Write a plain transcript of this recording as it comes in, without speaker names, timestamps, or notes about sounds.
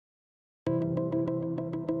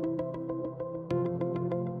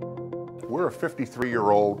We're a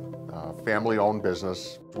 53-year-old family-owned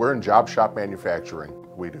business. We're in job shop manufacturing.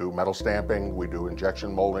 We do metal stamping, we do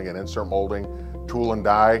injection molding and insert molding, tool and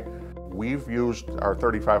die. We've used our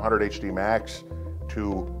 3500 HD Max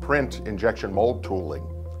to print injection mold tooling.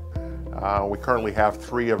 We currently have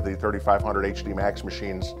 3 of the 3500 HD Max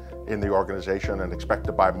machines in the organization and expect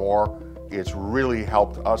to buy more. It's really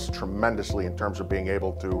helped us tremendously in terms of being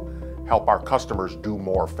able to help our customers do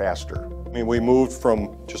more faster. I mean, we moved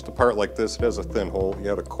from just a part like this, it has a thin hole, you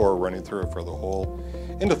had a core running through it for the hole,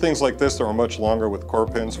 into things like this that are much longer with core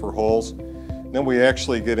pins for holes. Then we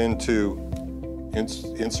actually get into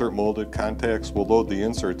insert molded contacts. We'll load the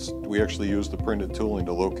inserts. We actually use the printed tooling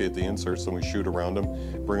to locate the inserts, and we shoot around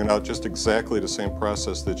them, bringing out just exactly the same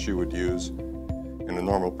process that you would use in a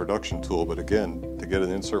normal production tool. But again, to get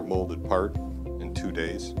an insert molded part in 2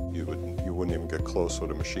 days, you wouldn't even get close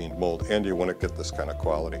with a machined mold, and you wouldn't get this kind of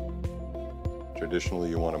quality. Traditionally,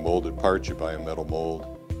 you want a molded part, you buy a metal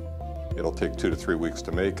mold. It'll take 2 to 3 weeks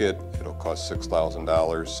to make it. It'll cost $6,000,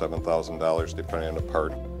 $7,000, depending on the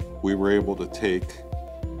part. We were able to take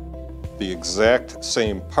the exact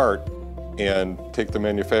same part and take the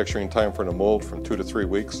manufacturing time for the mold from 2 to 3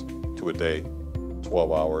 weeks to a day,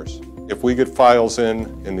 12 hours. If we get files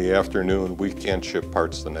in the afternoon, we can't ship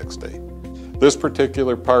parts the next day. This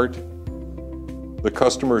particular part, the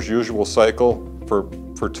customer's usual cycle for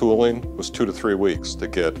tooling was 2 to 3 weeks to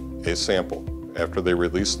get a sample. After they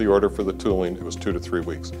released the order for the tooling, it was 2 to 3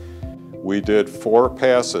 weeks. We did 4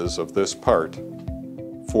 passes of this part,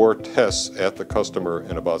 4 tests at the customer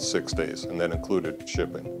in about 6 days, and that included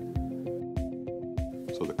shipping.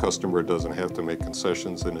 So the customer doesn't have to make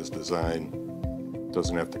concessions in his design,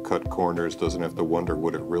 doesn't have to cut corners, doesn't have to wonder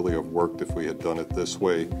would it really have worked if we had done it this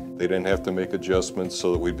way. They didn't have to make adjustments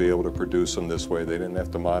so that we'd be able to produce them this way. They didn't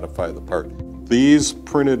have to modify the part. These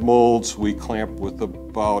printed molds we clamp with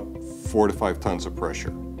about 4 to 5 tons of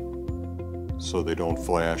pressure. So they don't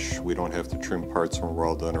flash, we don't have to trim parts when we're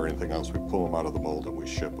all done or anything else. We pull them out of the mold and we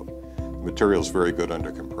ship them. The material is very good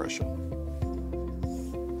under compression.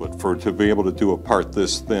 But to be able to do a part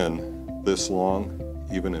this thin, this long,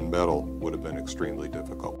 even in metal, would have been extremely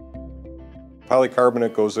difficult.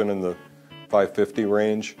 Polycarbonate goes in the 550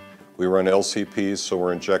 range. We run LCPs, so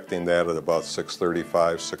we're injecting that at about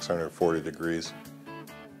 635, 640 degrees.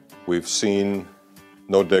 We've seen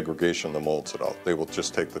no degradation in the molds at all. They will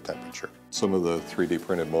just take the temperature. Some of the 3D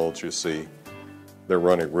printed molds you see, they're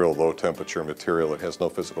running real low temperature material. It has no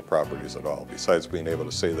physical properties at all. Besides being able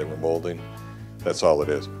to say they were molding, that's all it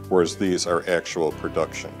is. Whereas these are actual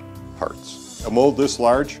production parts. A mold this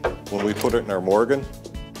large, when we put it in our Morgan,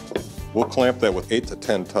 we'll clamp that with 8 to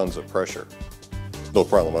 10 tons of pressure. No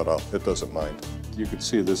problem at all, it doesn't mind. You can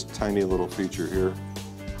see this tiny little feature here.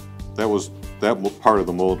 That part of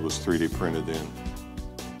the mold was 3D printed in.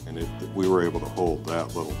 And we were able to hold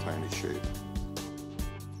that little tiny shape.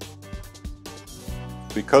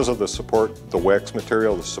 Because of the support, the wax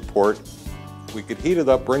material, the support, we could heat it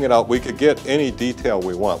up, bring it out. We could get any detail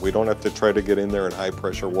we want. We don't have to try to get in there and high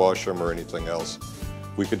pressure wash them or anything else.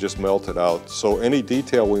 We could just melt it out. So any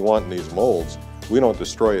detail we want in these molds, we don't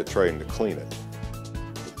destroy it trying to clean it.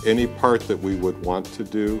 Any part that we would want to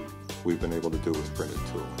do, we've been able to do with printed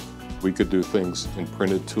tooling. We could do things in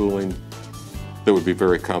printed tooling that would be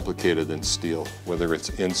very complicated in steel, whether it's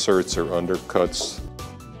inserts or undercuts.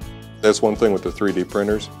 That's one thing with the 3D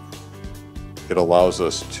printers. It allows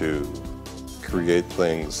us to create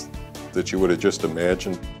things that you would have just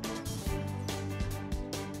imagined.